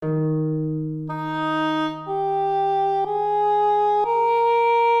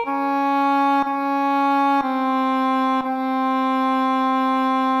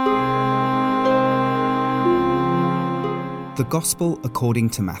The Gospel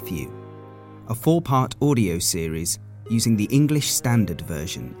according to Matthew, a 4-part audio series using the English Standard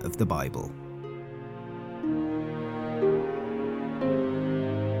Version of the Bible.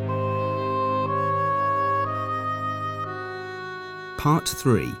 Part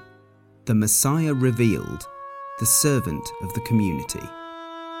 3. The Messiah Revealed, the Servant of the Community.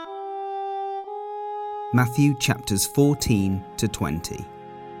 Matthew chapters 14 to 20.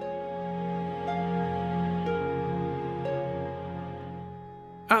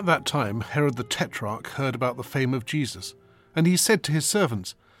 At that time Herod the Tetrarch heard about the fame of Jesus, and he said to his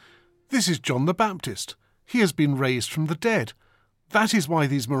servants, "This is John the Baptist. He has been raised from the dead. That is why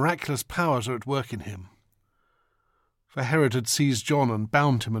these miraculous powers are at work in him." For Herod had seized John and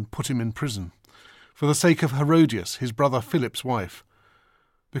bound him and put him in prison, for the sake of Herodias, his brother Philip's wife,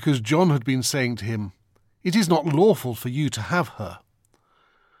 because John had been saying to him, "It is not lawful for you to have her."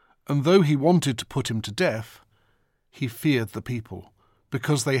 And though he wanted to put him to death, he feared the people,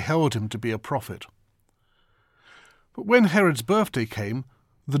 because they held him to be a prophet. But when Herod's birthday came,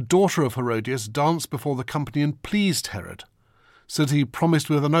 the daughter of Herodias danced before the company and pleased Herod, so that he promised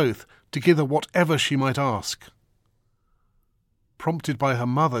with an oath to give her whatever she might ask. Prompted by her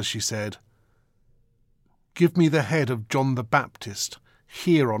mother, she said, "Give me the head of John the Baptist,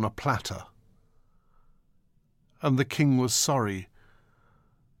 here on a platter." And the king was sorry,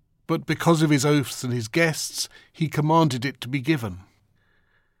 but because of his oaths and his guests, he commanded it to be given.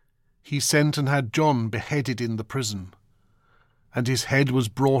 He sent and had John beheaded in the prison, and his head was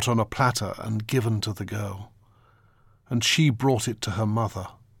brought on a platter and given to the girl, and she brought it to her mother.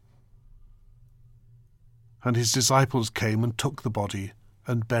 And his disciples came and took the body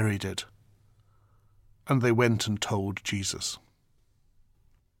and buried it, and they went and told Jesus.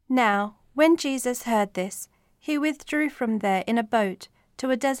 Now, when Jesus heard this, he withdrew from there in a boat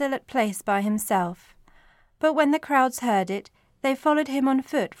to a desolate place by himself. But when the crowds heard it, they followed him on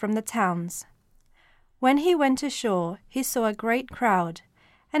foot from the towns. When he went ashore, he saw a great crowd,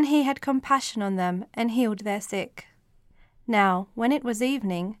 and he had compassion on them and healed their sick. Now, when it was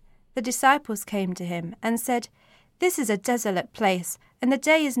evening, the disciples came to him and said, "This is a desolate place, and the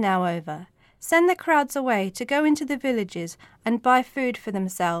day is now over. Send the crowds away to go into the villages and buy food for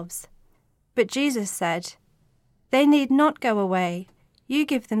themselves." But Jesus said, "They need not go away. You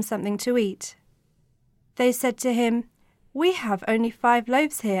give them something to eat." They said to him, "We have only 5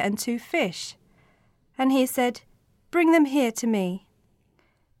 loaves here and 2 fish." And he said, "Bring them here to me."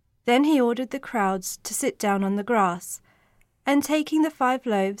 Then he ordered the crowds to sit down on the grass, and taking the 5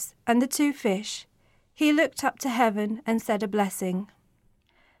 loaves and the 2 fish, he looked up to heaven and said a blessing.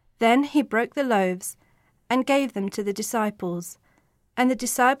 Then he broke the loaves and gave them to the disciples, and the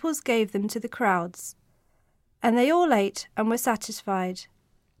disciples gave them to the crowds. And they all ate and were satisfied.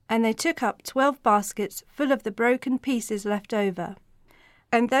 And they took up 12 baskets full of the broken pieces left over.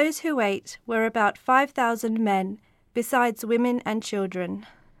 And those who ate were about 5,000 men, besides women and children.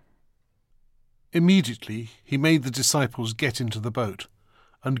 Immediately he made the disciples get into the boat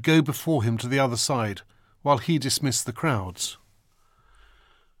and go before him to the other side, while he dismissed the crowds.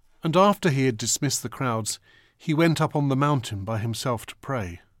 And after he had dismissed the crowds, he went up on the mountain by himself to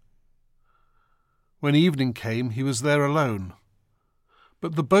pray. When evening came, he was there alone.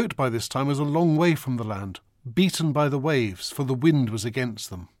 But the boat by this time was a long way from the land, beaten by the waves, for the wind was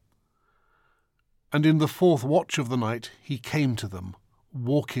against them. And in the 4th watch of the night he came to them,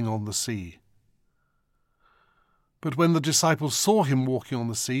 walking on the sea. But when the disciples saw him walking on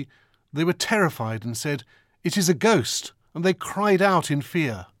the sea, they were terrified and said, "It is a ghost," and they cried out in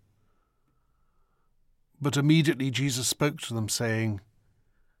fear. But immediately Jesus spoke to them, saying,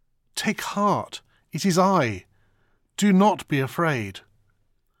 "Take heart, it is I. Do not be afraid."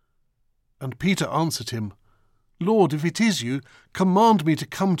 And Peter answered him, "Lord, if it is you, command me to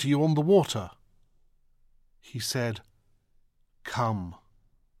come to you on the water." He said, "Come."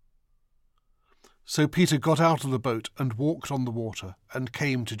 So Peter got out of the boat and walked on the water and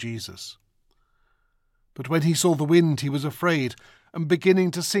came to Jesus. But when he saw the wind, he was afraid, and beginning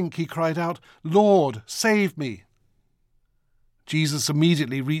to sink, he cried out, "Lord, save me!" Jesus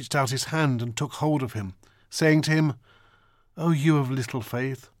immediately reached out his hand and took hold of him, saying to him, "O you of little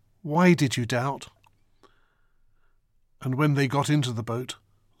faith, why did you doubt?" And when they got into the boat,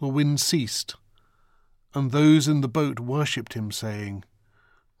 the wind ceased, and those in the boat worshipped him, saying,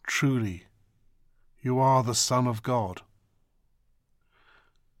 "Truly, you are the Son of God."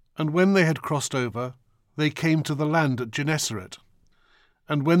 And when they had crossed over, they came to the land at Gennesaret.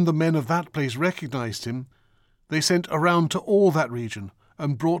 And when the men of that place recognized him, they sent around to all that region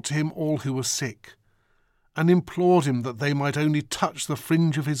and brought to him all who were sick, and implored him that they might only touch the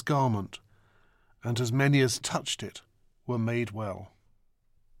fringe of his garment, and as many as touched it were made well.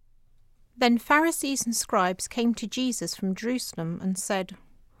 Then Pharisees and scribes came to Jesus from Jerusalem and said,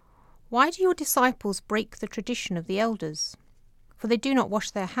 "Why do your disciples break the tradition of the elders? For they do not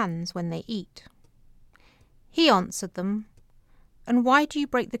wash their hands when they eat." He answered them, "And why do you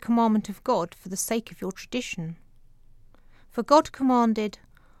break the commandment of God for the sake of your tradition? For God commanded,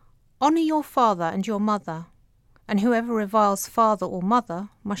 'Honour your father and your mother,' and whoever reviles father or mother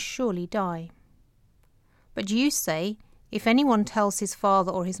must surely die. But you say, if anyone tells his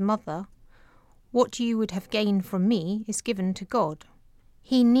father or his mother, 'What you would have gained from me is given to God,'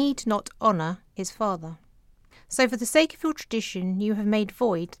 he need not honour his father. So for the sake of your tradition you have made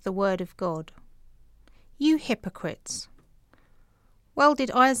void the word of God. You hypocrites! Well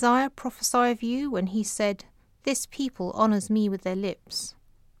did Isaiah prophesy of you when he said, 'This people honours me with their lips,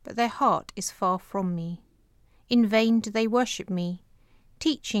 but their heart is far from me. In vain do they worship me,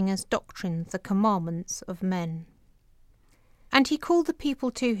 teaching as doctrine the commandments of men.' And he called the people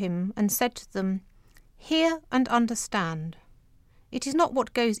to him and said to them, 'Hear and understand. It is not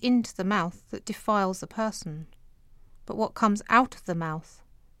what goes into the mouth that defiles a person, but what comes out of the mouth,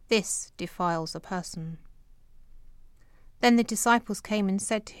 this defiles a person.' Then the disciples came and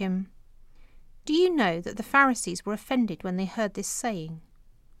said to him, 'Do you know that the Pharisees were offended when they heard this saying?'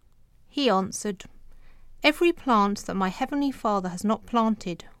 He answered, 'Every plant that my heavenly Father has not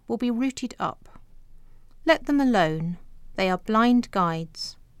planted will be rooted up. Let them alone, they are blind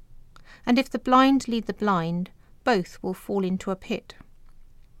guides. And if the blind lead the blind, both will fall into a pit.'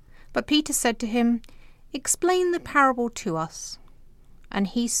 But Peter said to him, 'Explain the parable to us.' And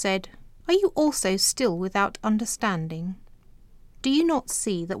he said, 'Are you also still without understanding? Do you not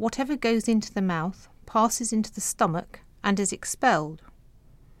see that whatever goes into the mouth passes into the stomach and is expelled?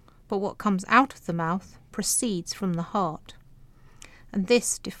 But what comes out of the mouth proceeds from the heart, and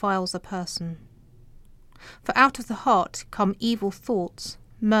this defiles a person. For out of the heart come evil thoughts,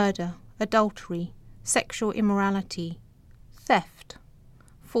 murder, adultery, sexual immorality, theft,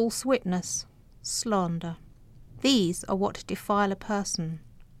 false witness, slander. These are what defile a person.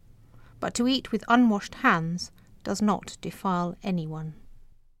 But to eat with unwashed hands does not defile anyone."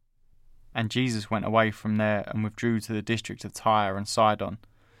 And Jesus went away from there and withdrew to the district of Tyre and Sidon.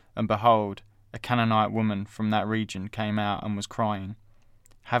 And behold, a Canaanite woman from that region came out and was crying,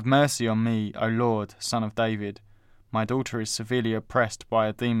 "Have mercy on me, O Lord, Son of David. My daughter is severely oppressed by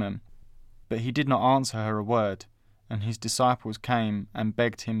a demon." But he did not answer her a word. And his disciples came and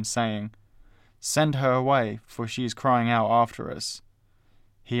begged him, saying, "Send her away, for she is crying out after us."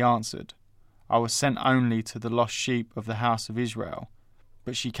 He answered, "I was sent only to the lost sheep of the house of Israel."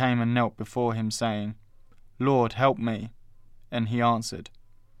 But she came and knelt before him, saying, "Lord, help me." And he answered,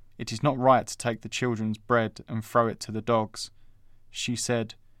 "It is not right to take the children's bread and throw it to the dogs." She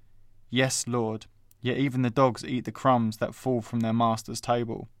said, "Yes, Lord, yet even the dogs eat the crumbs that fall from their master's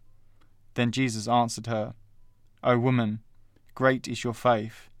table." Then Jesus answered her, "O woman, great is your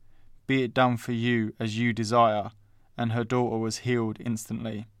faith. Be it done for you as you desire." And her daughter was healed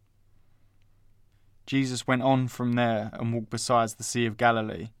instantly. Jesus went on from there and walked beside the Sea of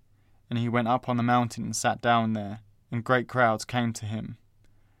Galilee. And he went up on the mountain and sat down there, and great crowds came to him,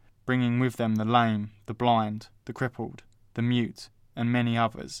 bringing with them the lame, the blind, the crippled, the mute, and many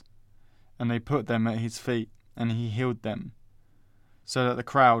others. And they put them at his feet, and he healed them. So that the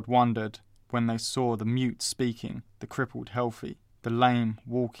crowd wondered when they saw the mute speaking, the crippled healthy, the lame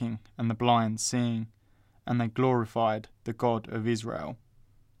walking, and the blind seeing, and they glorified the God of Israel.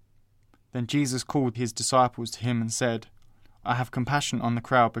 Then Jesus called his disciples to him and said, "I have compassion on the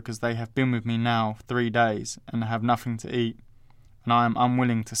crowd, because they have been with me now 3 days, and have nothing to eat, and I am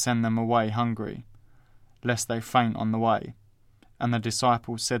unwilling to send them away hungry, lest they faint on the way." And the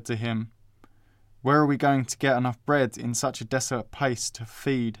disciples said to him, "Where are we going to get enough bread in such a desolate place to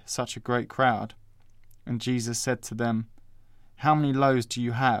feed such a great crowd?" And Jesus said to them, "How many loaves do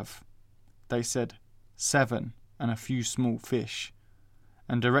you have?" They said, 7, and a few small fish.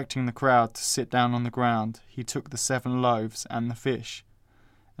 And directing the crowd to sit down on the ground, he took the 7 loaves and the fish,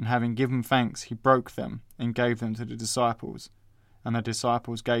 and having given thanks, he broke them and gave them to the disciples, and the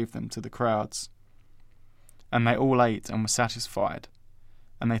disciples gave them to the crowds. And they all ate and were satisfied.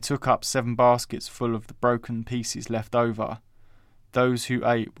 And they took up 7 baskets full of the broken pieces left over. Those who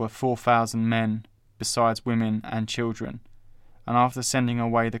ate were 4,000 men, besides women and children. And after sending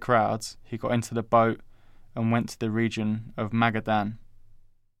away the crowds, he got into the boat and went to the region of Magadan.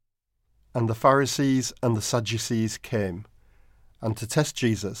 And the Pharisees and the Sadducees came, and to test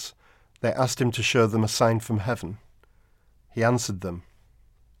Jesus, they asked him to show them a sign from heaven. He answered them,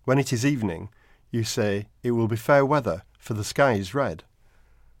 "When it is evening, you say, 'It will be fair weather, for the sky is red.'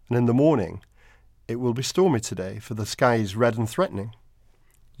 And in the morning, It will be stormy today, for the sky is red and threatening.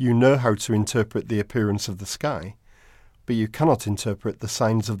 You know how to interpret the appearance of the sky, but you cannot interpret the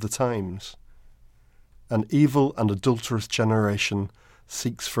signs of the times. An evil and adulterous generation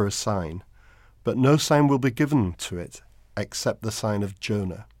seeks for a sign, but no sign will be given to it except the sign of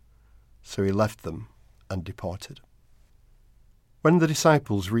Jonah. So he left them and departed. When the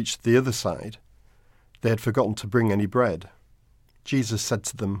disciples reached the other side, they had forgotten to bring any bread. Jesus said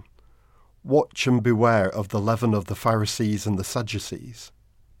to them, "Watch and beware of the leaven of the Pharisees and the Sadducees."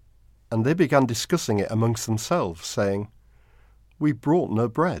 And they began discussing it amongst themselves, saying, "We brought no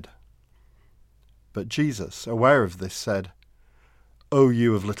bread." But Jesus, aware of this, said, "O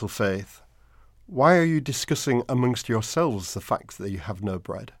you of little faith, why are you discussing amongst yourselves the fact that you have no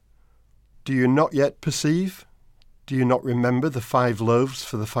bread? Do you not yet perceive? Do you not remember the 5 loaves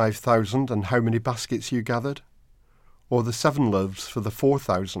for the 5,000 and how many baskets you gathered? Or the 7 loaves for the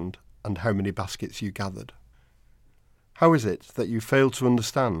 4,000 and how many baskets you gathered? How is it that you fail to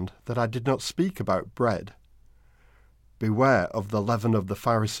understand that I did not speak about bread? Beware of the leaven of the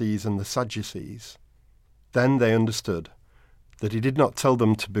Pharisees and the Sadducees." Then they understood that he did not tell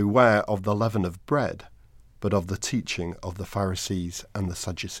them to beware of the leaven of bread, but of the teaching of the Pharisees and the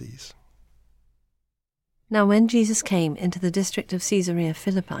Sadducees. Now when Jesus came into the district of Caesarea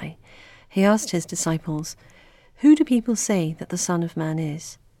Philippi, he asked his disciples, "Who do people say that the Son of Man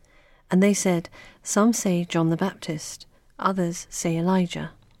is?" And they said, "Some say John the Baptist, others say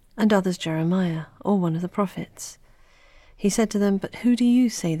Elijah, and others Jeremiah, or one of the prophets." He said to them, "But who do you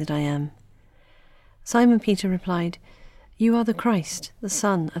say that I am?" Simon Peter replied, "You are the Christ, the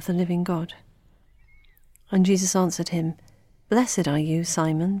Son of the living God." And Jesus answered him, "Blessed are you,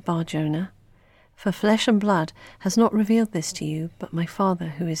 Simon Bar-Jonah, for flesh and blood has not revealed this to you, but my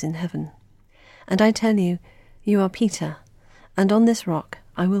Father who is in heaven. And I tell you, you are Peter, and on this rock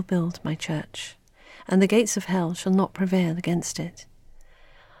I will build my church, and the gates of hell shall not prevail against it.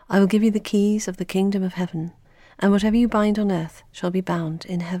 I will give you the keys of the kingdom of heaven, and whatever you bind on earth shall be bound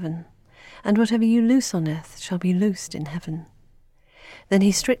in heaven, and whatever you loose on earth shall be loosed in heaven." Then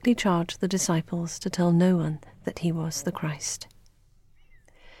he strictly charged the disciples to tell no one that he was the Christ.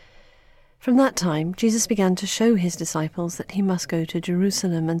 From that time Jesus began to show his disciples that he must go to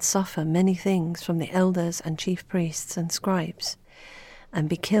Jerusalem and suffer many things from the elders and chief priests and scribes, and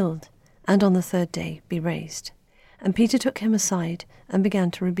be killed, and on the 3rd day be raised. And Peter took him aside and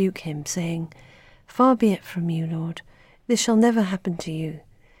began to rebuke him, saying, "Far be it from you, Lord, this shall never happen to you."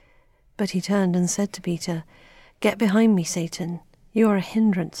 But he turned and said to Peter, "Get behind me, Satan, you are a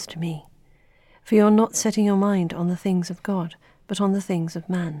hindrance to me, for you are not setting your mind on the things of God, but on the things of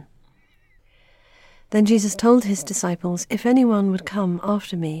man." Then Jesus told his disciples, "If anyone would come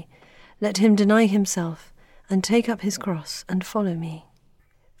after me, let him deny himself and take up his cross and follow me.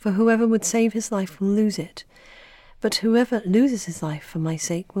 For whoever would save his life will lose it, but whoever loses his life for my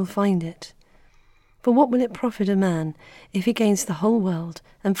sake will find it. For what will it profit a man if he gains the whole world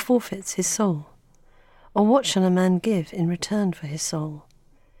and forfeits his soul? Or what shall a man give in return for his soul?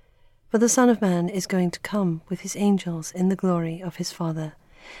 For the Son of Man is going to come with his angels in the glory of his Father,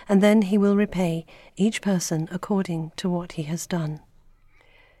 and then he will repay each person according to what he has done.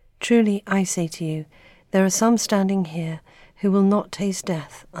 Truly I say to you, there are some standing here who will not taste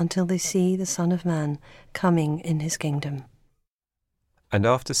death until they see the Son of Man coming in his kingdom." And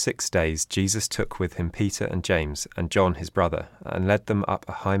after 6 days Jesus took with him Peter and James and John his brother, and led them up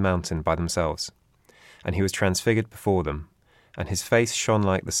a high mountain by themselves. And he was transfigured before them, and his face shone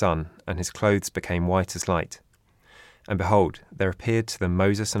like the sun, and his clothes became white as light. And behold, there appeared to them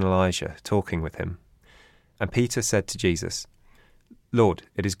Moses and Elijah talking with him. And Peter said to Jesus, "Lord,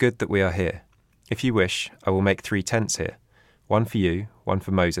 it is good that we are here. If you wish, I will make 3 tents here, one for you, one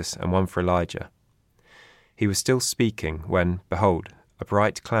for Moses, and one for Elijah." He was still speaking when, behold, a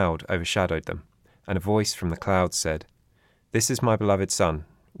bright cloud overshadowed them, and a voice from the cloud said, "This is my beloved Son,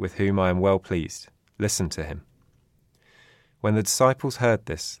 with whom I am well pleased. Listen to him." When the disciples heard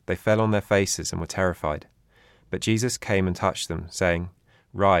this, they fell on their faces and were terrified. But Jesus came and touched them, saying,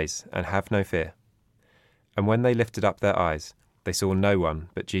 "Rise, and have no fear." And when they lifted up their eyes, they saw no one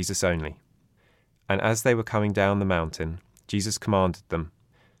but Jesus only. And as they were coming down the mountain, Jesus commanded them,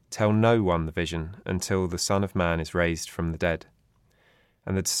 "Tell no one the vision until the Son of Man is raised from the dead."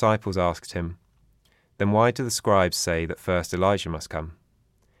 And the disciples asked him, "Then why do the scribes say that first Elijah must come?"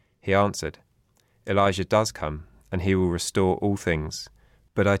 He answered, "Elijah does come, and he will restore all things.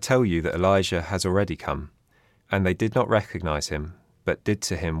 But I tell you that Elijah has already come, and they did not recognize him, but did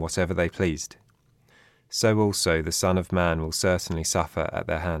to him whatever they pleased. So also the Son of Man will certainly suffer at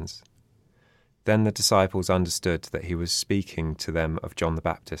their hands." Then the disciples understood that he was speaking to them of John the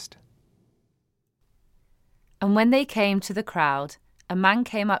Baptist. And when they came to the crowd, a man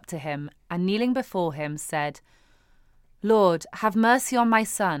came up to him, and kneeling before him said, "Lord, have mercy on my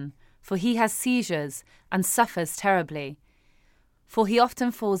son, for he has seizures and suffers terribly. For he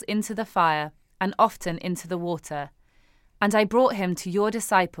often falls into the fire and often into the water. And I brought him to your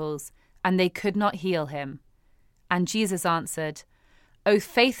disciples, and they could not heal him." And Jesus answered, "O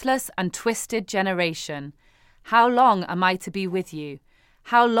faithless and twisted generation, how long am I to be with you?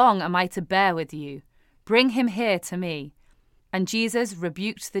 How long am I to bear with you? Bring him here to me." And Jesus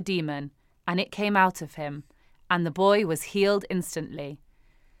rebuked the demon, and it came out of him, and the boy was healed instantly.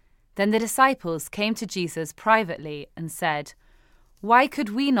 Then the disciples came to Jesus privately and said, "Why could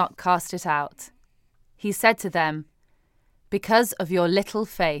we not cast it out?" He said to them, "Because of your little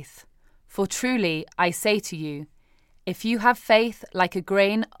faith. For truly I say to you, if you have faith like a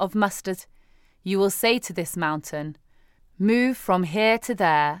grain of mustard, you will say to this mountain, 'Move from here to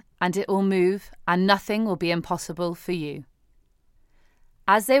there,' and it will move, and nothing will be impossible for you."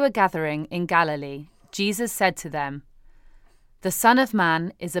 As they were gathering in Galilee, Jesus said to them, "The Son of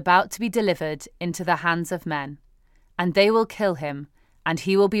Man is about to be delivered into the hands of men, and they will kill him, and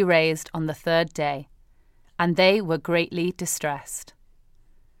he will be raised on the third day." And they were greatly distressed.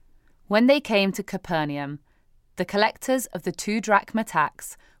 When they came to Capernaum, the collectors of the 2 drachma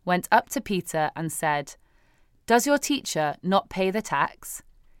tax went up to Peter and said, "Does your teacher not pay the tax?"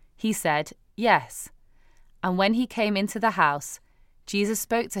 He said, "Yes." And when he came into the house, Jesus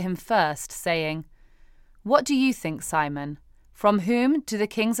spoke to him first, saying, "What do you think, Simon? From whom do the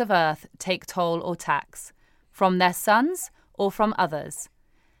kings of earth take toll or tax? From their sons or from others?"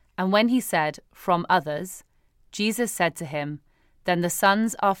 And when he said, "From others," Jesus said to him, "Then the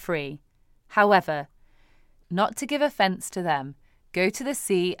sons are free. However, not to give offense to them, go to the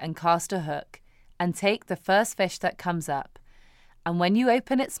sea and cast a hook, and take the first fish that comes up. And when you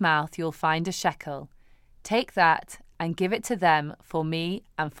open its mouth, you'll find a shekel. Take that and give it to them for me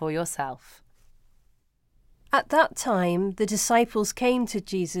and for yourself." At that time the disciples came to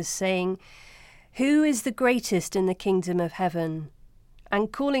Jesus, saying, "Who is the greatest in the kingdom of heaven?"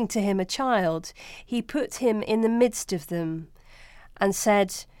 And calling to him a child, he put him in the midst of them, and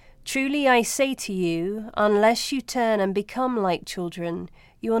said, "Truly I say to you, unless you turn and become like children,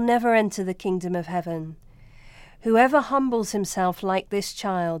 you will never enter the kingdom of heaven. Whoever humbles himself like this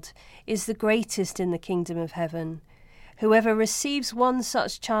child is the greatest in the kingdom of heaven. Whoever receives one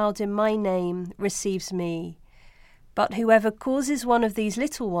such child in my name receives me. But whoever causes one of these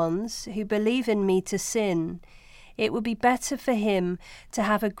little ones who believe in me to sin, it would be better for him to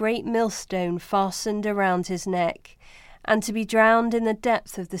have a great millstone fastened around his neck and to be drowned in the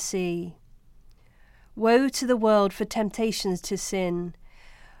depth of the sea. Woe to the world for temptations to sin,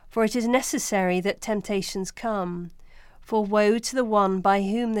 for it is necessary that temptations come, for woe to the one by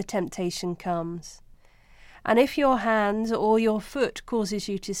whom the temptation comes. And if your hand or your foot causes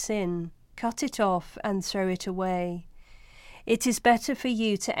you to sin, cut it off and throw it away. It is better for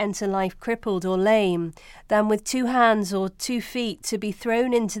you to enter life crippled or lame than with 2 hands or 2 feet to be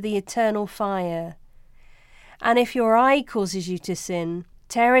thrown into the eternal fire. And if your eye causes you to sin,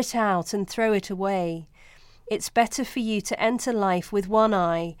 tear it out and throw it away. It's better for you to enter life with 1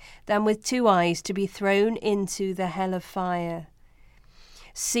 eye than with 2 eyes to be thrown into the hell of fire.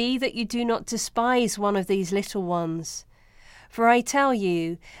 See that you do not despise one of these little ones. For I tell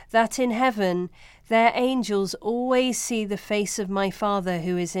you that in heaven their angels always see the face of my Father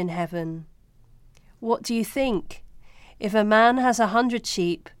who is in heaven. What do you think? If a man has 100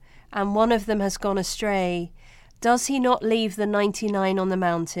 sheep, and one of them has gone astray, does he not leave the 99 on the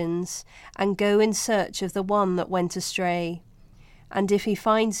mountains, and go in search of the one that went astray? And if he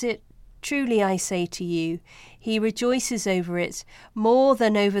finds it, truly I say to you, he rejoices over it more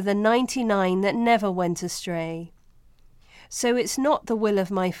than over the 99 that never went astray. So it's not the will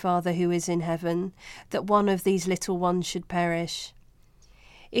of my Father who is in heaven that one of these little ones should perish.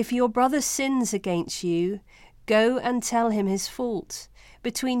 If your brother sins against you, go and tell him his fault,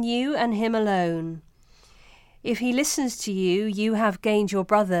 between you and him alone. If he listens to you, you have gained your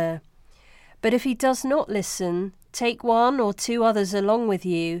brother. But if he does not listen, take 1 or 2 others along with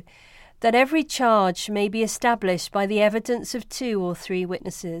you, that every charge may be established by the evidence of 2 or 3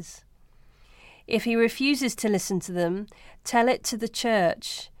 witnesses. If he refuses to listen to them, tell it to the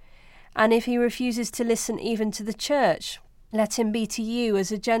church. And if he refuses to listen even to the church, let him be to you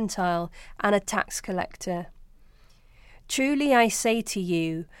as a Gentile and a tax collector. Truly I say to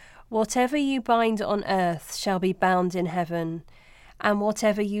you, whatever you bind on earth shall be bound in heaven, and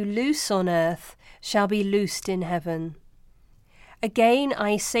whatever you loose on earth shall be loosed in heaven. Again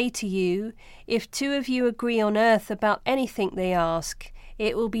I say to you, if 2 of you agree on earth about anything they ask,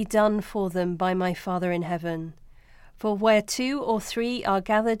 it will be done for them by my Father in heaven. For where 2 or 3 are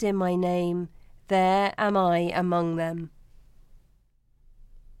gathered in my name, there am I among them."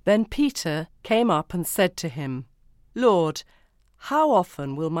 Then Peter came up and said to him, "Lord, how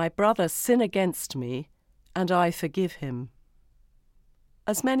often will my brother sin against me, and I forgive him?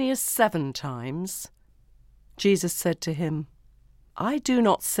 As many as 7 times?" Jesus said to him, "I do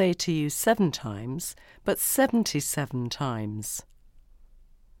not say to you 7 times, but 77 times.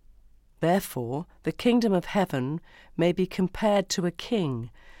 Therefore, the kingdom of heaven may be compared to a king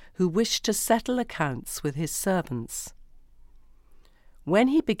who wished to settle accounts with his servants. When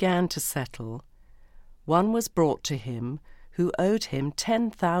he began to settle, one was brought to him who owed him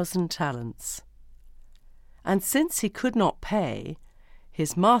 10,000 talents. And since he could not pay,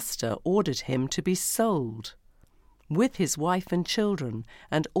 his master ordered him to be sold, with his wife and children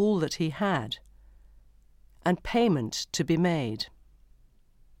and all that he had, and payment to be made.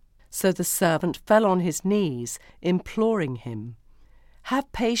 So the servant fell on his knees, imploring him,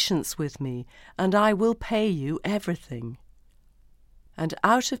 'Have patience with me, and I will pay you everything.' And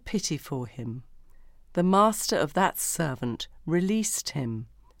out of pity for him, the master of that servant released him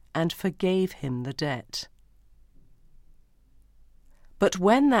and forgave him the debt. But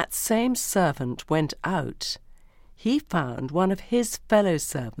when that same servant went out, he found one of his fellow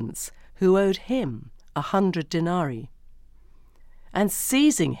servants who owed him 100 denarii. And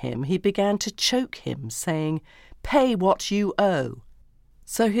seizing him, he began to choke him, saying, 'Pay what you owe.'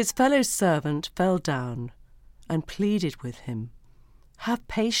 So his fellow servant fell down and pleaded with him, 'Have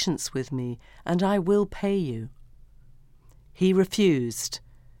patience with me, and I will pay you.' He refused,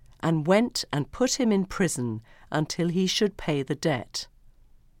 and went and put him in prison until he should pay the debt.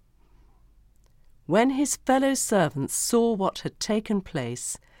 When his fellow servants saw what had taken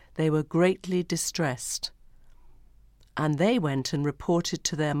place, they were greatly distressed. And they went and reported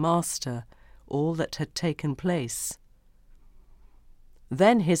to their master all that had taken place.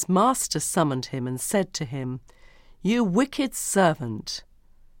 Then his master summoned him and said to him, 'You wicked servant,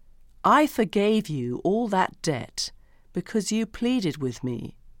 I forgave you all that debt because you pleaded with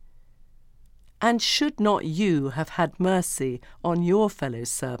me. And should not you have had mercy on your fellow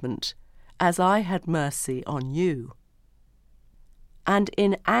servant, as I had mercy on you?' And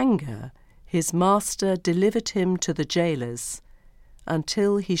in anger his master delivered him to the jailers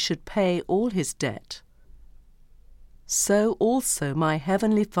until he should pay all his debt. So also my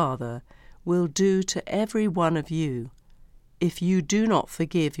heavenly Father will do to every one of you, if you do not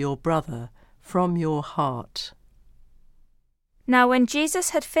forgive your brother from your heart." Now when Jesus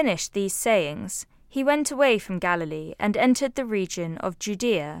had finished these sayings, he went away from Galilee and entered the region of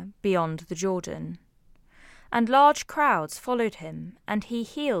Judea beyond the Jordan. And large crowds followed him, and he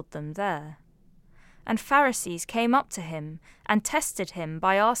healed them there. And Pharisees came up to him and tested him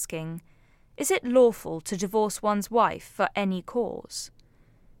by asking, "Is it lawful to divorce one's wife for any cause?"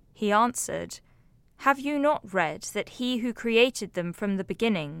 He answered, "Have you not read that he who created them from the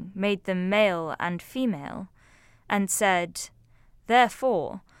beginning made them male and female, and said,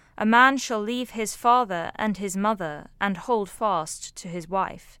 'Therefore a man shall leave his father and his mother and hold fast to his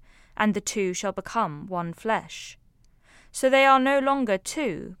wife, and the 2 shall become one flesh. So they are no longer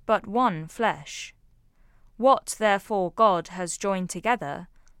 2, but one flesh. What therefore God has joined together,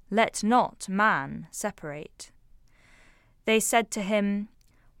 let not man separate.'" They said to him,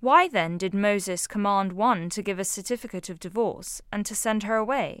 "Why then did Moses command one to give a certificate of divorce and to send her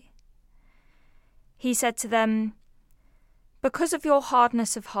away?" He said to them, "Because of your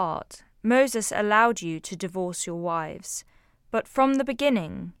hardness of heart, Moses allowed you to divorce your wives, but from the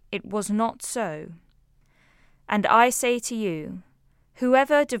beginning it was not so. And I say to you,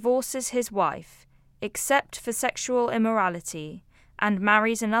 whoever divorces his wife, except for sexual immorality, and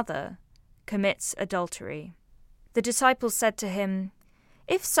marries another, commits adultery." The disciples said to him,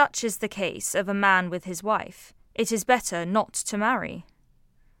 "If such is the case of a man with his wife, it is better not to marry."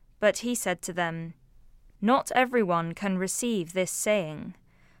 But he said to them, "Not everyone can receive this saying,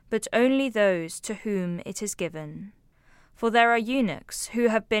 but only those to whom it is given. For there are eunuchs who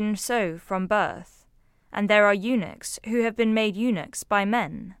have been so from birth, and there are eunuchs who have been made eunuchs by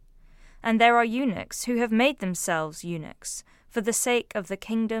men, and there are eunuchs who have made themselves eunuchs for the sake of the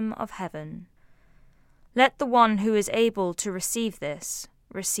kingdom of heaven. Let the one who is able to receive this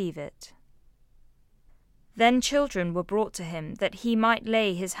receive it." Then children were brought to him that he might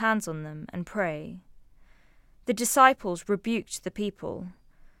lay his hands on them and pray. The disciples rebuked the people,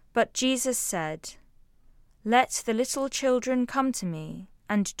 but Jesus said, "Let the little children come to me,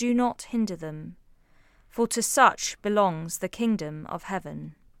 and do not hinder them, for to such belongs the kingdom of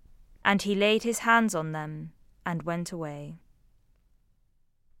heaven." And he laid his hands on them and went away.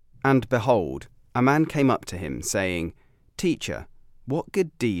 And behold, a man came up to him, saying, Teacher, what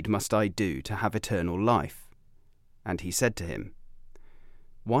good deed must I do to have eternal life? And he said to him,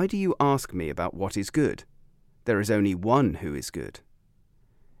 Why do you ask me about what is good? There is only one who is good.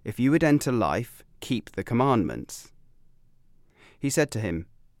 If you would enter life, keep the commandments. He said to him,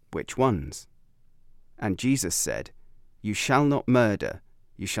 Which ones? And Jesus said, You shall not murder,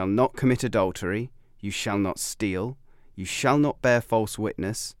 you shall not commit adultery, you shall not steal, you shall not bear false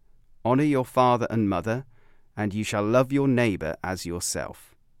witness, honour your father and mother, and you shall love your neighbour as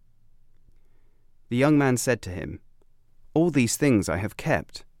yourself. The young man said to him, All these things I have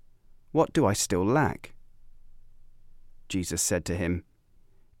kept. What do I still lack? Jesus said to him,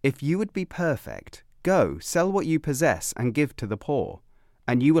 If you would be perfect, go, sell what you possess and give to the poor,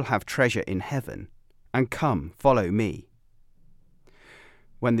 and you will have treasure in heaven, and come, follow me.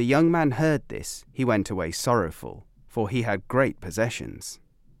 When the young man heard this, he went away sorrowful, for he had great possessions.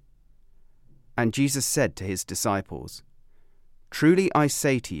 And Jesus said to his disciples, Truly I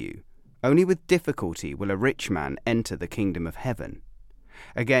say to you, only with difficulty will a rich man enter the kingdom of heaven.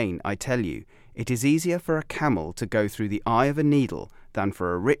 Again, I tell you, it is easier for a camel to go through the eye of a needle than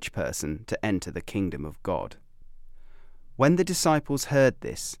for a rich person to enter the kingdom of God. When the disciples heard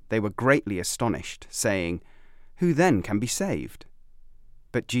this, they were greatly astonished, saying, Who then can be saved?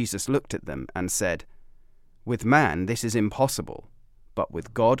 But Jesus looked at them and said, With man this is impossible, but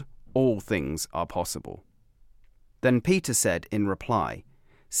with God all things are possible. Then Peter said in reply,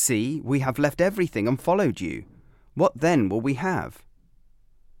 See, we have left everything and followed you. What then will we have?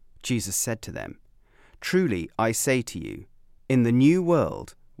 Jesus said to them, Truly I say to you, in the new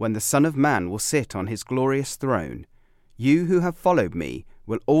world, when the Son of Man will sit on his glorious throne, you who have followed me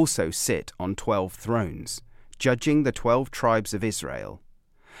will also sit on 12 thrones, judging the 12 tribes of Israel.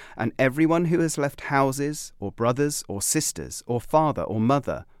 And everyone who has left houses, or brothers, or sisters, or father, or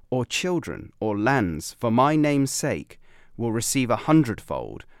mother, or children, or lands, for my name's sake, will receive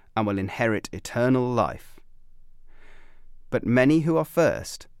 100-fold, and will inherit eternal life. But many who are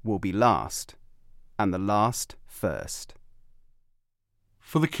first will be last, and the last first.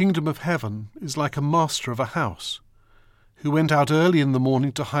 For the kingdom of heaven is like a master of a house, who went out early in the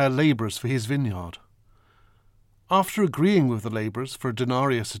morning to hire labourers for his vineyard. After agreeing with the labourers for a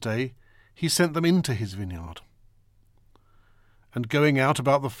denarius a day, he sent them into his vineyard. And going out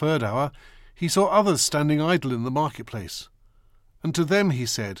about the 3rd hour, he saw others standing idle in the marketplace. And to them he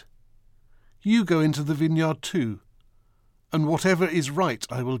said, You go into the vineyard too, and whatever is right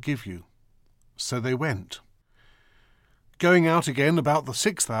I will give you. So they went. Going out again about the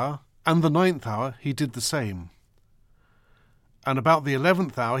 6th hour and the 9th hour, he did the same. And about the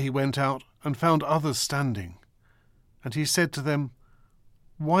 11th hour he went out and found others standing. And he said to them,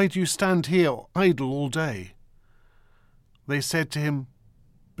 Why do you stand here idle all day? They said to him,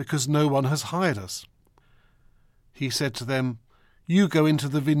 Because no one has hired us. He said to them, You go into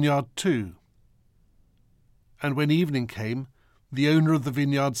the vineyard too. And when evening came, the owner of the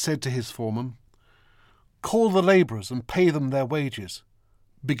vineyard said to his foreman, Call the labourers and pay them their wages,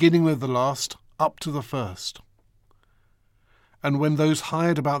 beginning with the last up to the first. And when those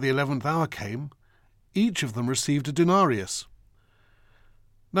hired about the 11th hour came, each of them received a denarius.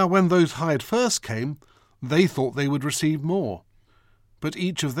 Now when those hired first came, they thought they would receive more, but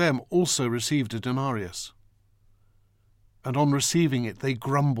each of them also received a denarius. And on receiving it they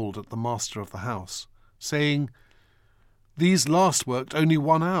grumbled at the master of the house, saying, These last worked only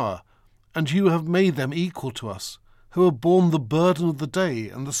 1 hour, and you have made them equal to us, who have borne the burden of the day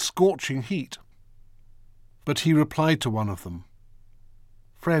and the scorching heat. But he replied to one of them,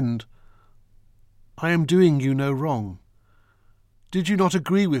 Friend, I am doing you no wrong. Did you not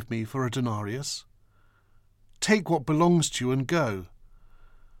agree with me for a denarius? Take what belongs to you and go.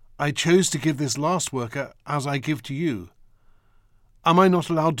 I chose to give this last worker as I give to you. Am I not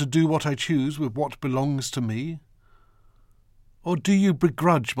allowed to do what I choose with what belongs to me? Or do you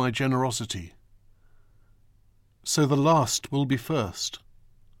begrudge my generosity? So the last will be first,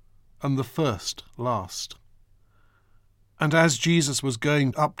 and the first last. And as Jesus was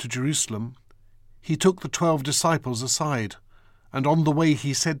going up to Jerusalem, he took the 12 disciples aside, and on the way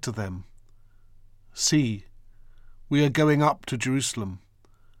he said to them, See, we are going up to Jerusalem,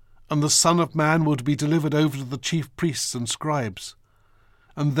 and the Son of Man will be delivered over to the chief priests and scribes,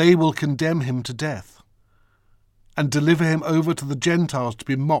 and they will condemn him to death, and deliver him over to the Gentiles to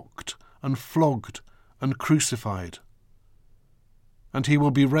be mocked and flogged and crucified. And he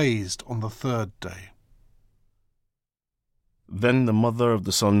will be raised on the 3rd day. Then the mother of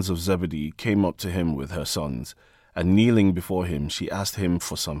the sons of Zebedee came up to him with her sons, and kneeling before him she asked him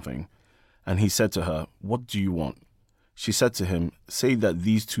for something. And he said to her, What do you want? She said to him, "Say that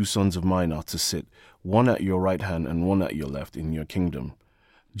these 2 sons of mine are to sit, one at your right hand and one at your left, in your kingdom."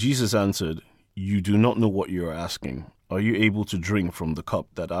 Jesus answered, "You do not know what you are asking. Are you able to drink from the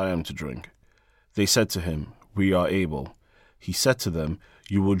cup that I am to drink?" They said to him, "We are able." He said to them,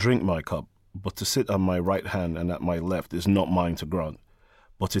 "You will drink my cup, but to sit at my right hand and at my left is not mine to grant,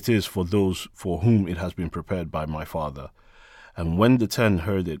 but it is for those for whom it has been prepared by my Father." And when the 10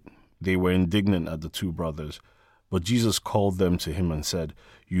 heard it, they were indignant at the 2 brothers. But Jesus called them to him and said,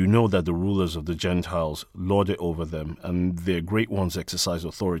 "You know that the rulers of the Gentiles lord it over them, and their great ones exercise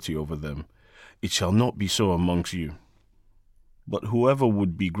authority over them. It shall not be so amongst you. But whoever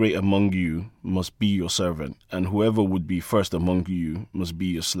would be great among you must be your servant, and whoever would be first among you must be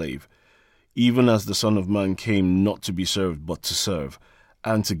your slave. Even as the Son of Man came not to be served, but to serve,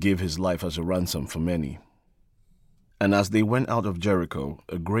 and to give his life as a ransom for many." And as they went out of Jericho,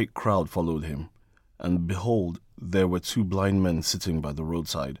 a great crowd followed him. And behold, there were 2 blind men sitting by the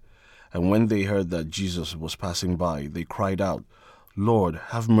roadside. And when they heard that Jesus was passing by, they cried out, "Lord,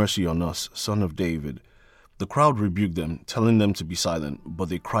 have mercy on us, Son of David." The crowd rebuked them, telling them to be silent, but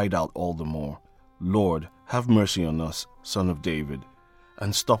they cried out all the more, "Lord, have mercy on us, Son of David."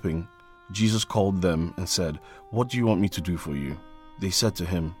 And stopping, Jesus called them and said, "What do you want me to do for you?" They said to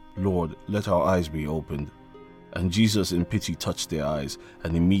him, "Lord, let our eyes be opened." And Jesus in pity touched their eyes,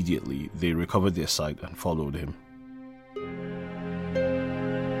 and immediately they recovered their sight and followed him.